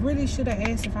 Oh, I really should have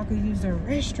asked if I could use the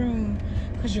restroom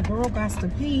because your girl got to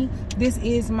pee. This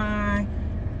is my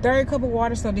 3rd cup of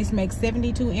water, so this makes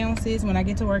 72 ounces. When I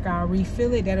get to work, I'll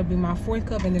refill it. That'll be my 4th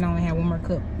cup, and then I only have 1 more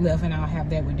cup left, and I'll have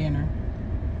that with dinner.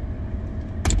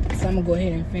 So I'm gonna go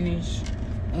ahead and finish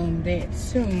that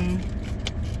soon.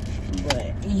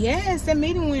 But yes, that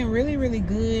meeting went really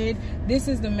good. This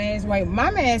is the mask. Like,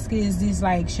 my mask is this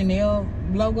like Chanel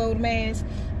logo mask,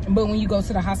 but when you go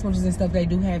to the hospitals and stuff, they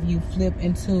do have you flip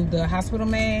into the hospital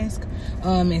mask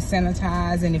and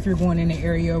sanitize. And if you're going in an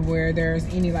area where there's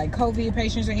any like COVID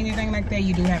patients or anything like that,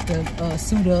 you do have to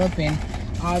suit up and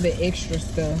all the extra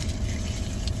stuff.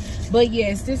 But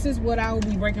yes, this is what I will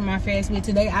be breaking my fast with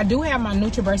today. I do have my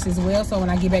NurtrBurst as well, so when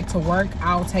I get back to work,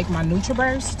 I'll take my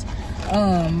NurtrBurst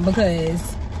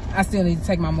because I still need to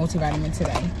take my multivitamin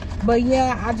today. But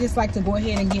yeah, I just like to go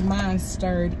ahead and get mine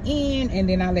stirred in, and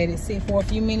then I let it sit for a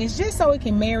few minutes just so it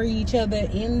can marry each other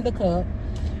in the cup.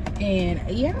 And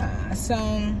yeah,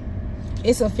 so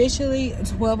it's officially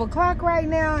 12 o'clock right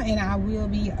now, and I will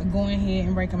be going ahead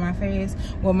and breaking my fast.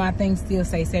 Well, my things still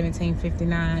say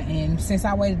 17:59, and since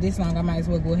I waited this long, I might as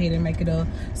well go ahead and make it a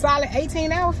solid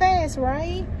 18-hour fast,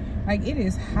 right? Like, it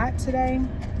is hot today.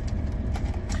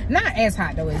 Not as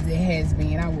hot though as it has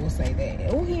been, I will say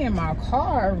that. Oh, he in my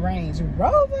car, Range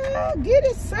Rover. Get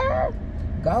it, sir.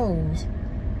 Goes.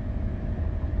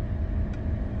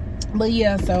 But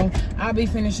yeah, so I'll be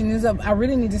finishing this up. I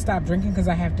really need to stop drinking because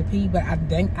I have to pee, but I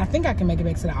think I can make it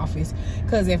back to the office.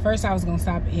 Because at first I was gonna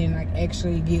stop and like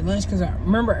actually get lunch, because I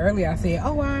remember earlier I said,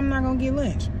 oh, well, I'm not gonna get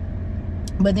lunch.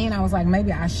 But then I was like,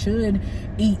 maybe I should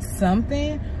eat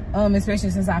something.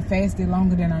 Especially since I fasted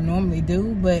longer than I normally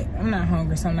do, but I'm not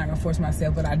hungry, so I'm not gonna force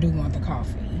myself, but I do want the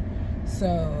coffee.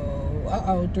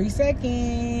 So 3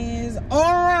 seconds. All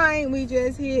right, we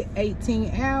just hit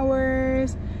 18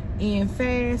 hours in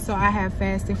fast. So I have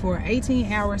fasted for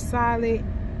 18 hours solid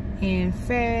and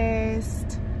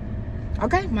fast.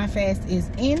 Okay, my fast is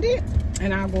ended,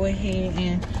 and I'll go ahead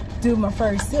and do my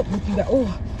first sip with you guys.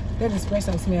 Oh, that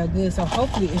espresso smells good, so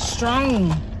hopefully it's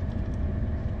strong.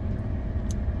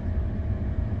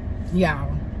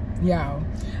 Y'all,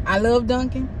 I love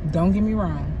Dunkin', don't get me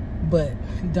wrong, but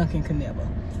Dunkin' can never.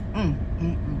 I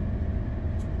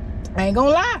ain't gonna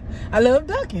lie, I love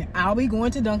Dunkin'. I'll be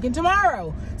going to Dunkin'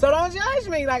 tomorrow, so don't judge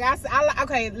me. Like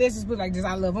okay, let's just put it like this: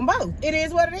 I love them both. It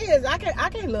is what it is. I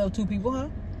can't love 2 people, huh?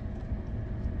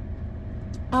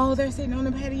 Oh, they're sitting on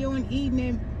the patio and eating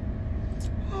it.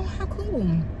 Oh, how cool!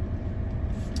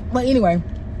 But anyway,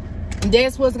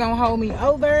 that's what's gonna hold me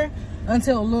over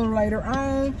until a little later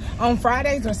on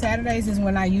Fridays or Saturdays is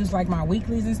when I use like my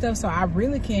weeklies and stuff, so I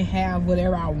really can have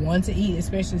whatever I want to eat,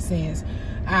 especially since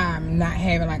I'm not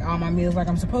having like all my meals like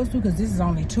I'm supposed to, because this is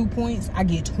only 2 points. I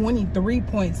get 23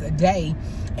 points a day,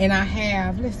 and I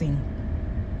have, let's see,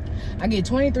 I get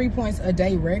 23 points a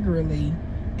day regularly,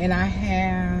 and I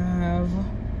have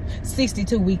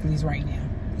 62 weeklies right now.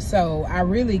 So I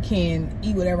really can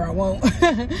eat whatever I want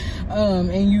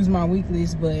and use my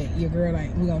weeklies. But your girl,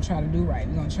 like, we're gonna try to do right.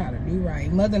 We're gonna try to do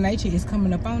right. Mother Nature is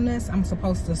coming up on us. I'm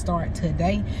supposed to start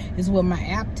today, is what my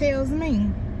app tells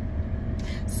me.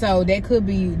 So that could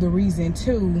be the reason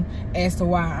too as to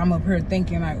why I'm up here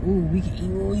thinking like, ooh, we can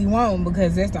eat what we want,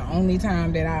 because that's the only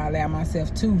time that I allow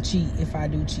myself to cheat, if I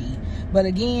do cheat. But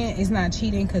again, it's not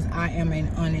cheating because I am an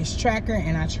honest tracker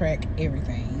and I track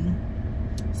everything.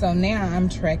 So now I'm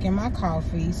tracking my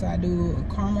coffee. So I do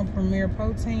a caramel premier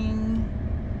protein.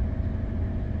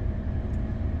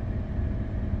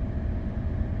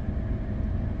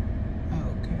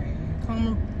 Okay.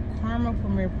 Iaso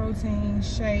Premier Protein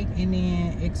Shake, and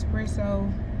then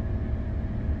espresso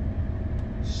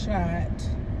shot.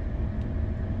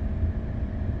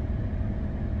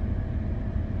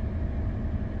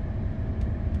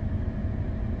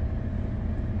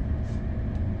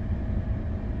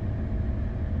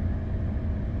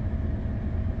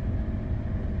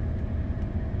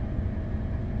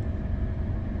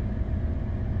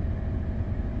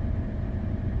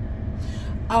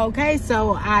 Okay,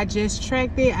 so I just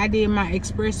tracked it. I did my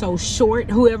espresso short.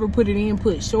 Whoever put it in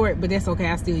put short, but that's okay.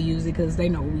 I still use it because they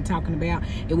know what we're talking about.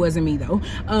 It wasn't me though.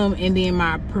 And then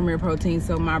my Premier Protein.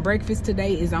 So my breakfast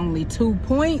today is only 2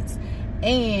 points.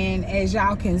 And as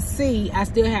y'all can see, I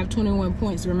still have 21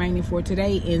 points remaining for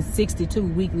today and 62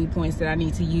 weekly points that I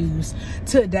need to use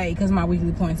today because my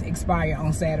weekly points expire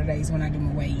on Saturdays when I do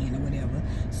my weigh-in or whatever.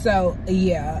 So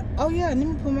yeah. Oh yeah, let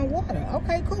me put my water.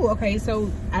 Okay, cool. Okay,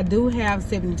 so I do have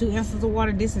 72 ounces of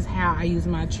water. This is how I use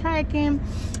my tracking.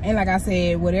 And like I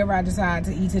said, whatever I decide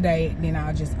to eat today, then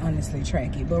I'll just honestly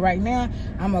track it. But right now,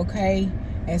 I'm okay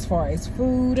as far as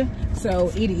food. So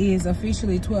it is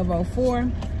officially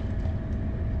 12:04.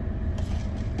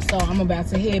 So I'm about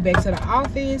to head back to the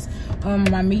office.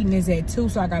 My meeting is at 2,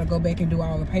 so I gotta go back and do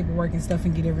all the paperwork and stuff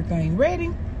and get everything ready.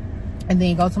 And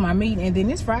then go to my meeting, and then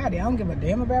it's Friday. I don't give a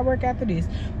damn about work after this.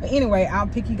 But anyway, I'll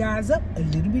pick you guys up a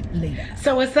little bit later.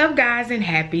 So what's up, guys, and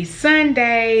happy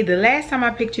Sunday. The last time I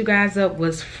picked you guys up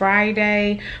was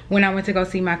Friday when I went to go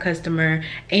see my customer,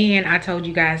 and I told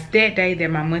you guys that day that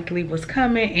my monthly was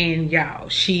coming, and y'all,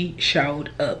 she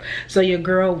showed up. So your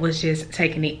girl was just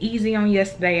taking it easy on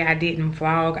yesterday. I didn't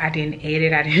vlog, I didn't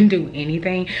edit, I didn't do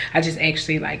anything. I just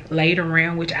actually like laid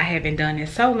around, which I haven't done in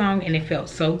so long, and it felt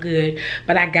so good.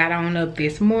 But I got on up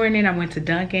this morning. I went to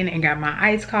Dunkin' and got my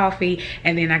iced coffee,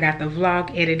 and then I got the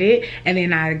vlog edited, and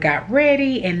then I got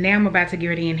ready, and now I'm about to get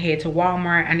ready and head to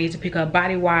Walmart. I need to pick up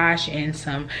body wash and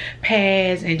some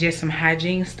pads and just some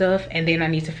hygiene stuff, and then I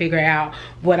need to figure out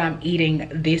what I'm eating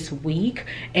this week,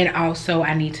 and also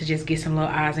I need to just get some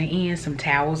little odds and ends, some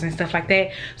towels and stuff like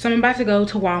that. So I'm about to go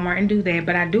to Walmart and do that,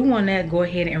 but I do want to go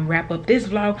ahead and wrap up this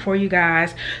vlog for you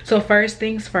guys. So first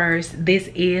things first, this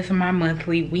is my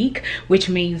monthly week, which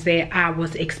means that I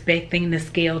was expecting the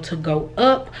scale to go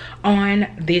up on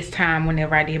this time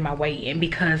whenever I did my weigh-in,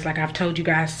 because like I've told you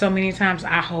guys so many times,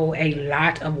 I hold a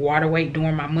lot of water weight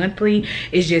during my monthly.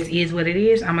 It just is what it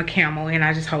is. I'm a camel and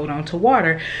I just hold on to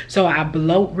water. So I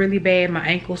bloat really bad, my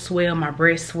ankles swell, my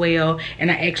breasts swell,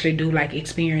 and I actually do like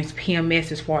experience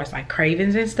PMS as far as like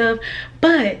cravings and stuff.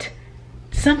 But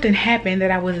something happened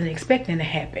that I wasn't expecting to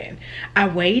happen. I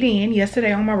weighed in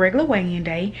yesterday on my regular weigh-in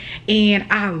day, and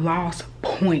I lost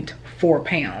 0.4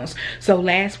 pounds. So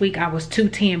last week I was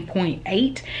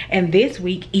 210.8, and this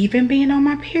week, even being on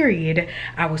my period,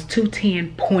 I was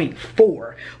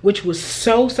 210.4, which was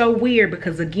so weird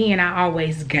because again, I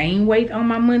always gain weight on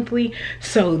my monthly,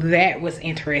 so that was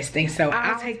interesting. So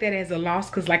I'll take that as a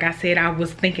loss, because like I said, I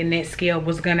was thinking that scale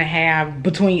was gonna have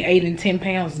between 8 and 10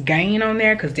 pounds gain on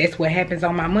there, because that's what happens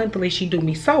on my monthly. She do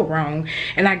me so wrong,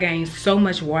 and I gained so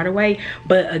much water weight.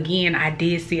 But again, I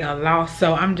did see a loss,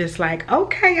 so I'm just like,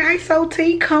 okay, Iaso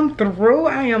T, come through.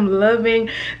 I am loving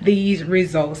these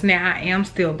results. Now I am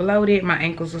still bloated, my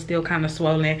ankles are still kind of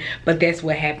swollen, but that's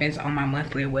what happens on my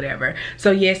monthly or whatever.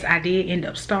 So yes, I did end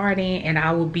up starting, and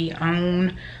I will be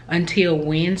on until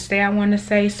Wednesday, I want to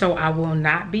say. So I will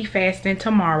not be fasting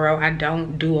tomorrow. I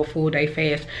don't do a full day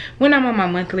fast when I'm on my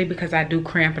monthly, because I do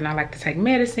cramp and I like to take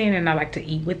medicine and I like to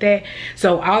eat with that.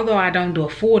 So although I don't do a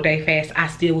full day fast, I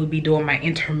still would be doing my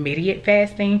intermediate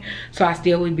fasting. So I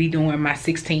still would be doing my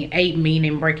 16-8,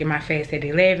 meaning breaking my fast at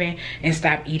 11 and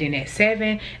stop eating at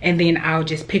 7, and then I'll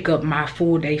just pick up my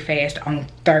full day fast on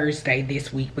Thursday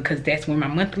this week, because that's when my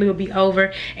monthly will be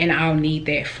over, and I'll need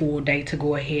that full day to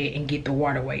go ahead and get the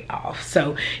water weight off.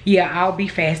 So yeah, I'll be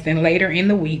fasting later in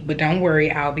the week, but don't worry,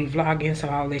 I'll be vlogging, so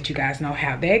I'll let you guys know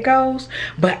how that goes.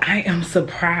 But I am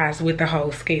surprised with the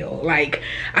whole scale. Like,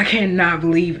 I cannot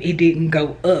believe it didn't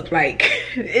go up. Like,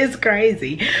 it's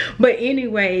crazy. But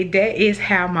anyway, that is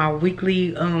how my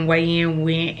weekly weigh-in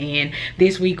went, and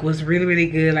this week was really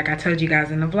good. Like I told you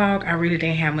guys in the vlog, I really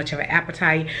didn't have much of an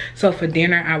appetite. So for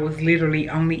dinner, I was literally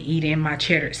only eating my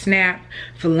cheddar snap.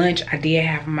 For lunch, I did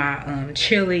have my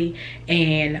chili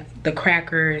and the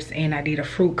crackers, and I did a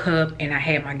fruit cup, and I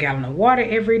had my gallon of water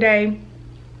every day.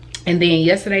 And then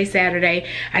yesterday, Saturday,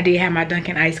 I did have my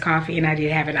Dunkin' iced coffee, and I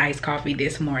did have an iced coffee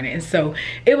this morning. And so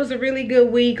it was a really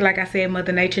good week. Like I said,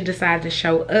 Mother Nature decided to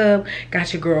show up.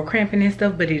 Got your girl cramping and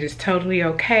stuff, but it is totally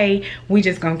okay. We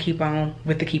just gonna keep on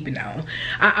with the keeping on.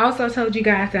 I also told you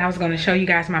guys that I was gonna show you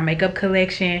guys my makeup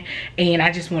collection, and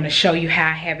I just wanna show you how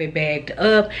I have it bagged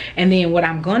up. And then what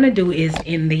I'm gonna do is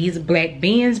in these black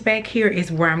bins back here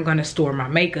is where I'm gonna store my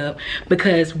makeup,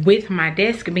 because with my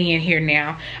desk being here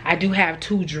now, I do have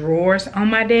 2 drawers on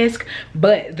my desk,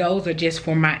 but those are just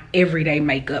for my everyday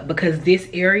makeup, because this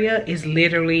area is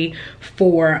literally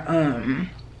for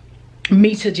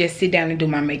me to just sit down and do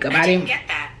my makeup. I didn't get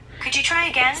that. Could you try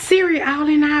again? Siri all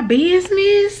in our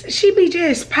business. She be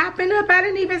just popping up. I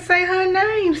didn't even say her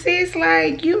name, sis.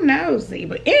 Like, you nosy.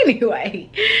 But anyway,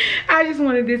 I just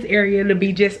wanted this area to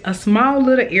be just a small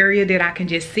little area that I can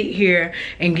just sit here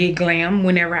and get glam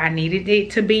whenever I needed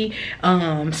it to be.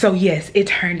 So yes, it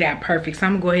turned out perfect. So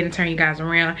I'm gonna go ahead and turn you guys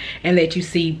around and let you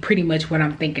see pretty much what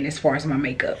I'm thinking as far as my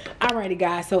makeup. Alrighty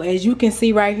guys, so as you can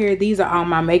see right here, these are all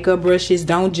my makeup brushes.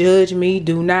 Don't judge me.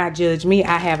 Do not judge me.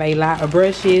 I have a lot of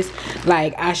brushes.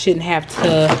 Like, I shouldn't have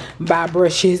to buy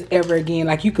brushes ever again.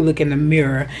 Like, you can look in the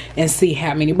mirror and see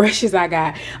how many brushes I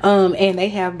got. And they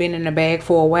have been in the bag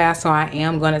for a while, so I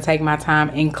am going to take my time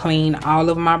and clean all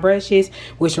of my brushes,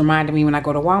 which reminded me when I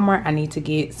go to Walmart, I need to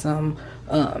get some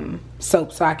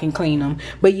soap so I can clean them.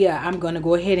 But yeah, I'm gonna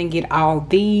go ahead and get all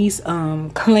these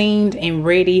cleaned and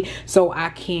ready so I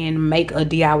can make a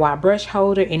DIY brush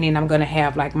holder, and then I'm gonna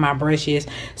have like my brushes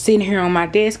sitting here on my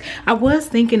desk. I was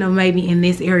thinking of maybe in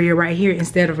this area right here,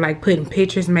 instead of like putting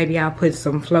pictures, maybe I'll put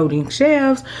some floating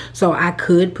shelves so I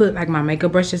could put like my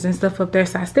makeup brushes and stuff up there.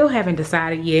 So I still haven't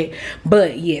decided yet,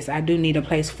 but yes, I do need a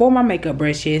place for my makeup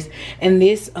brushes. And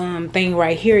this thing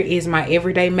right here is my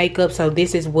everyday makeup. So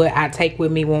this is what I take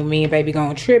with me when me and baby go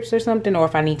on trips or something, or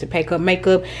if I need to pack up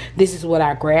makeup. This is what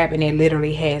I grab, and it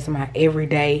literally has my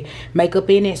everyday makeup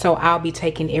in it. So I'll be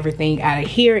taking everything out of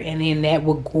here, and then that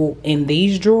will go in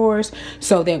these drawers,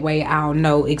 so that way I'll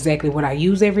know exactly what I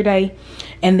use every day.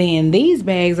 And then these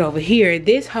bags over here,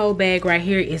 this whole bag right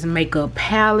here is makeup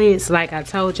palettes. Like I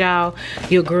told y'all,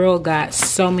 your girl got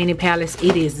so many palettes.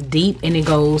 It is deep and it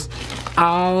goes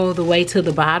all the way to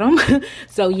the bottom.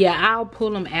 So yeah, I'll pull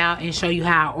them out and show you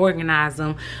how I organize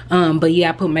them. But yeah,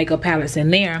 I put makeup palettes in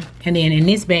there. And then in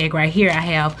this bag right here, I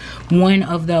have one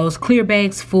of those clear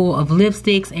bags full of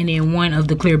lipsticks, and then one of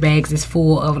the clear bags is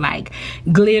full of like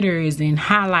glitters and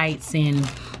highlights and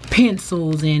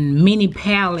pencils and mini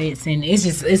palettes, and it's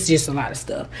just a lot of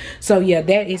stuff. So yeah,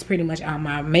 that is pretty much all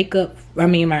my makeup,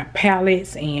 my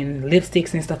palettes and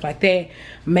lipsticks and stuff like that,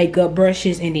 makeup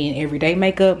brushes, and then everyday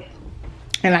makeup.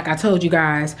 And like I told you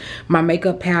guys, my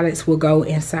makeup palettes will go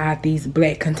inside these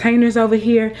black containers over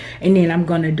here. And then I'm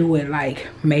going to do it like,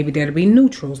 maybe that'll be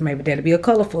neutrals. Maybe that'll be a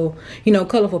colorful,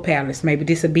 colorful palettes. Maybe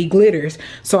this will be glitters.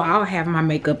 So I'll have my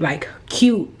makeup like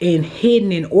cute and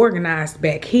hidden and organized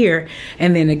back here.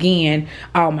 And then again,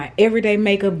 all my everyday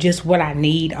makeup, just what I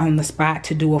need on the spot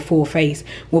to do a full face,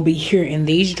 will be here in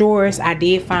these drawers. I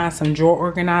did find some drawer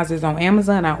organizers on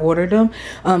Amazon. I ordered them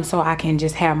so I can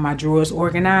just have my drawers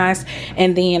organized.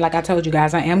 And then, like I told you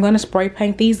guys, I am going to spray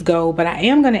paint these gold, but I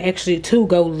am going to actually too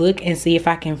go look and see if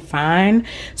I can find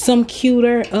some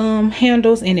cuter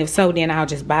handles. And if so, then I'll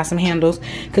just buy some handles,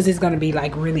 because it's going to be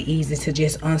like really easy to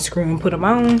just unscrew and put them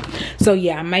on. So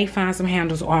yeah, I may find some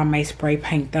handles, or I may spray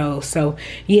paint those. So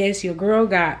yes, your girl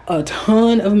got a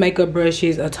ton of makeup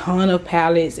brushes, a ton of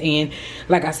palettes, and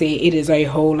like I said, it is a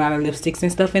whole lot of lipsticks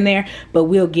and stuff in there. But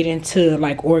we'll get into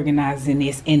like organizing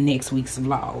this in next week's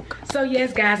vlog. So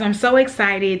yes guys, I'm so excited.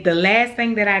 The last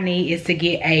thing that I need is to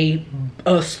get a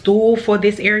stool for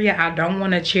this area. I don't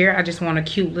want a chair. I just want a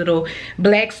cute little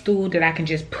black stool that I can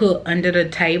just put under the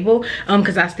table,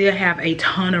 because I still have a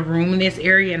ton of room in this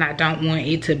area, and I don't want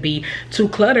it to be too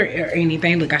cluttered or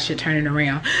anything. Look, I should turn it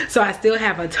around. So I still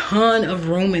have a ton of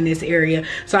room in this area,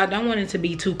 so I don't want it to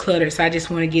be too cluttered. So I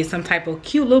just want to get some type of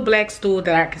cute little black stool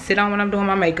that I can sit on when I'm doing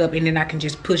my makeup, and then I can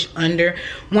just push under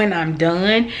when I'm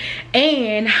done.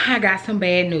 And I got some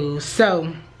bad news.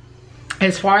 So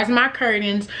as far as my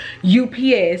curtains,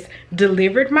 UPS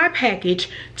delivered my package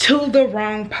to the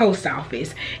wrong post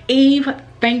office. Eve,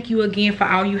 thank you again for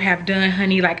all you have done,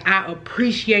 honey. Like, I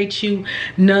appreciate you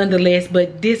nonetheless,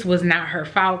 but this was not her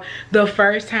fault. The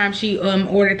first time she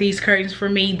ordered these curtains for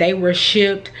me, they were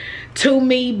shipped to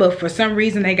me, but for some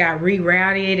reason they got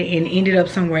rerouted and ended up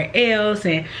somewhere else,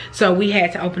 and so we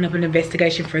had to open up an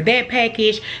investigation for that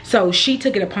package. So she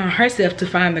took it upon herself to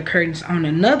find the curtains on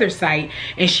another site,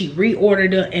 and she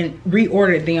reordered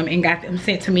them and got them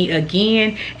sent to me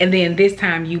again. And then this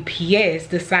time UPS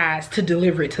decides to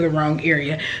deliver it to the wrong area.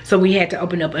 area. So we had to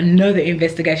open up another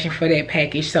investigation for that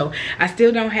package. So I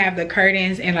still don't have the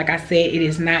curtains, and like I said, it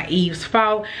is not Eve's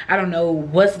fault. I don't know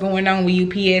what's going on with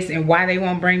UPS and why they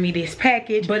won't bring me this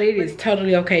package, but it is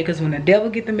totally okay, because when the devil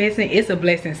get the message, it's a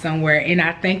blessing somewhere. And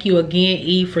I thank you again,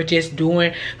 Eve, for just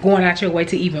going out your way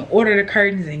to even order the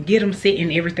curtains and get them set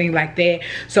and everything like that.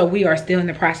 So we are still in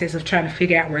the process of trying to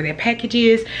figure out where that package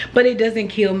is, but it doesn't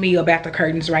kill me about the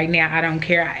curtains right now. I don't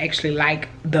care. I actually like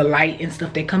the light and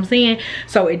stuff that comes in,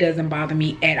 so it doesn't bother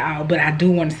me at all. But I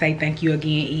do want to say thank you again,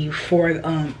 Eve, for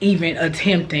even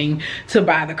attempting to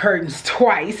buy the curtains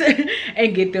twice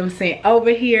and get them sent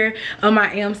over here.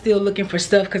 I am still looking for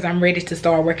stuff because I'm ready to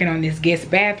start working on this guest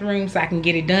bathroom so I can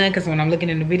get it done, because when I'm looking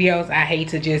in the videos, I hate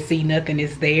to just see nothing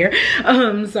is there.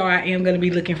 So I am going to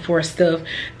be looking for stuff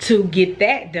to get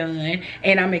that done,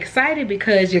 and I'm excited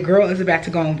because your girl is about to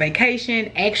go on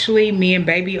vacation. Actually, me and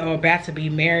baby are about to be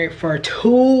married for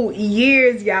 2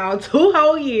 years, y'all. 2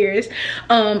 whole years.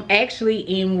 Actually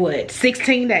in what,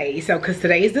 16 days. So because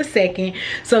today is the 2nd,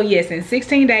 so yes, in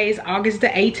 16 days, August the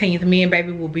 18th, me and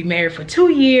baby will be married for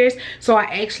 2 years. So I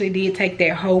actually did take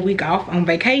that whole week off on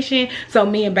vacation. So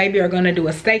me and baby are gonna do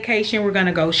a staycation. We're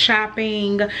gonna go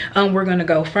shopping. We're gonna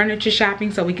go furniture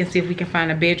shopping so we can see if we can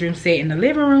find a bedroom set and the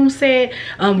living room set.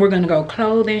 We're gonna go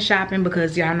clothing shopping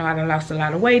because y'all know I done lost a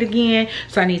lot of weight again,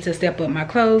 so I need to step up my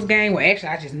clothes game. Well, actually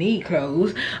I just need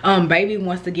clothes. Baby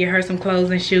wants to get her some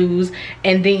clothes and shoes,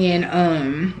 and then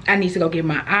I need to go get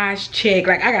my eyes checked.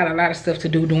 Like, I got a lot of stuff to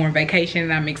do during vacation,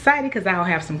 and I'm excited because I'll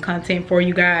have some content for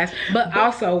you guys. But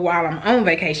also, while I'm on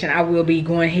vacation, I will be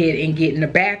going ahead and getting the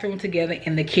bathroom together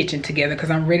and the kitchen together, because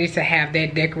I'm ready to have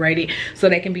that decorated so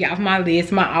they can be off my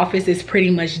list. My office is pretty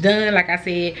much done. Like I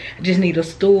said, I just need a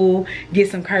stool, get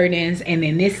some curtains, and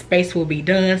then this space will be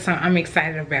done. So I'm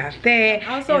excited about that.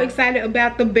 Also excited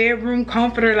about the bedroom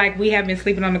comforter. Like, we have been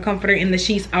sleeping on the comforter in the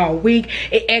sheets all week.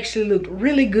 It actually looked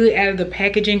really good out of the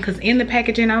packaging, because in the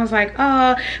packaging I was like,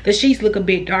 oh, the sheets look a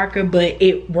bit darker, but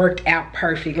it worked out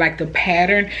perfect. Like, the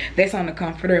pattern that's on the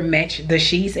comforter matched the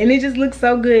sheets, and it just looks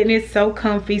so good, and it's so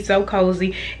comfy, so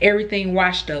cozy. Everything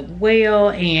washed up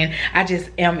well, and I just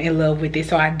am in love with it.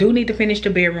 So I do need to finish the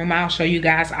bedroom. I'll show you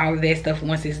guys all of that stuff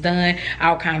once it's done.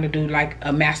 I'll kind of do like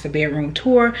a master bedroom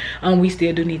tour. We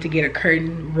still do need to get a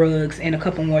curtain, rugs, and a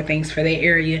couple more things for that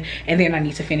area, and then I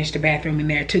need to finish the bathroom in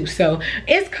there too. So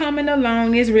it's coming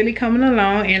along. It's really coming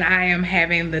along, and I am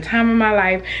having the time of my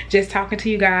life just talking to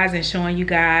you guys and showing you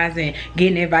guys and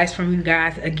getting advice from you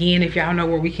guys. Again, if y'all know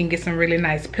where we can get some really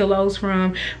nice pillows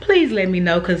from, please let me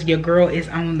know, because your girl is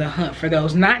on the hunt for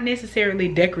those. Not necessarily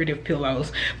decorative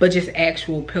pillows, but just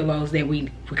actual pillows that we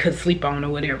could sleep on or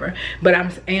whatever. But I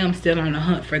am still on the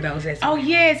hunt for those as well. Oh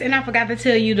yes, and I forgot to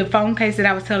tell you, the phone case that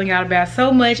I was telling y'all about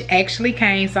so much actually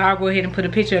came. So I'll go ahead and put a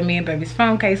picture of me and baby's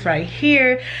phone case right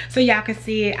here so y'all can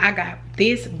see it. I got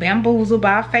this bamboozled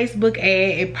by a Facebook ad.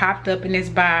 It popped up, and it's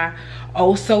by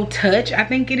Also Touch, I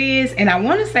think it is, and I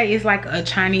want to say it's like a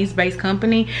Chinese based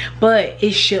company, but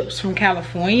it ships from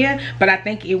California. But I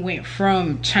think it went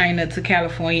from China to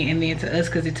California and then to us,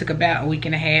 because it took about a week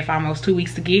and a half, almost 2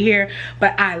 weeks to get here.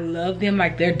 But I love them.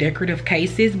 Like, they're decorative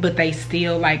cases, but they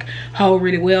still like hold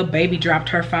really well. Baby dropped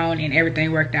her phone and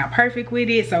everything worked out perfect with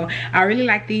it. So I really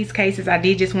like these cases. I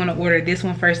did just want to order this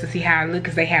one first to see how it looks,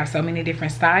 because they have so many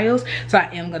different styles. So I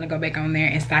am gonna go back on there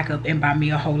and stock up and buy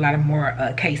me a whole lot of more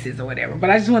cases or whatever.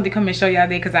 But I just wanted to come and show y'all that,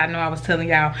 because I know I was telling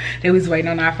y'all that we was waiting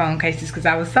on our phone cases, because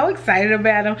I was so excited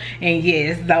about them. And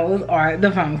yes, those are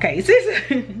the phone cases.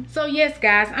 So yes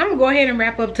guys, I'm gonna go ahead and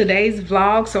wrap up today's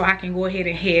vlog so I can go ahead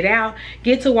and head out,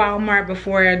 get to Walmart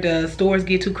before the stores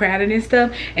get too crowded and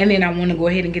stuff, and then I want to go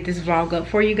ahead and get this vlog up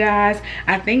for you guys.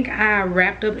 I think I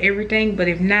wrapped up everything, but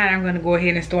if not, I'm gonna go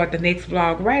ahead and start the next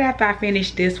vlog right after I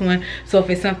finish this one. So if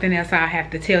it's something else I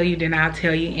have to tell you, then I'll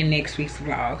tell you in next week's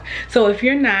vlog. So if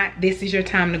you're not, this is your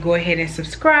time to go ahead and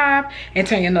subscribe and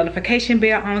turn your notification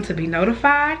bell on to be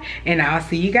notified, and I'll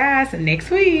see you guys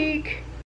next week.